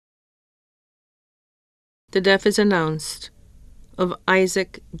The death is announced of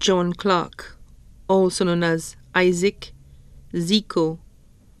Isaac John Clarke, also known as Isaac, Zico,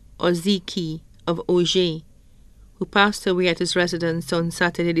 or Ziki of Auger, who passed away at his residence on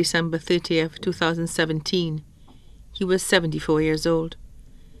Saturday, December 30th, 2017. He was 74 years old.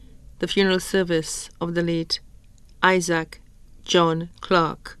 The funeral service of the late Isaac John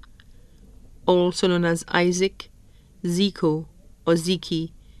Clarke, also known as Isaac, Zico, or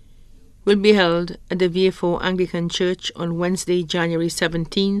Ziki, will be held at the Vieux-Fort Anglican Church on Wednesday, January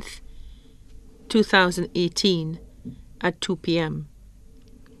 17th, 2018 at 2 p.m.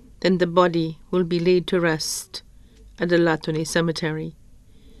 Then the body will be laid to rest at the Latone Cemetery.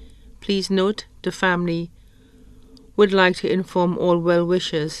 Please note the family would like to inform all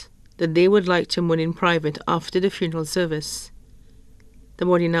well-wishers that they would like to mourn in private after the funeral service. The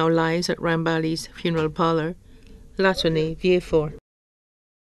body now lies at Rambali's funeral parlor, Latone, Vieux-Fort.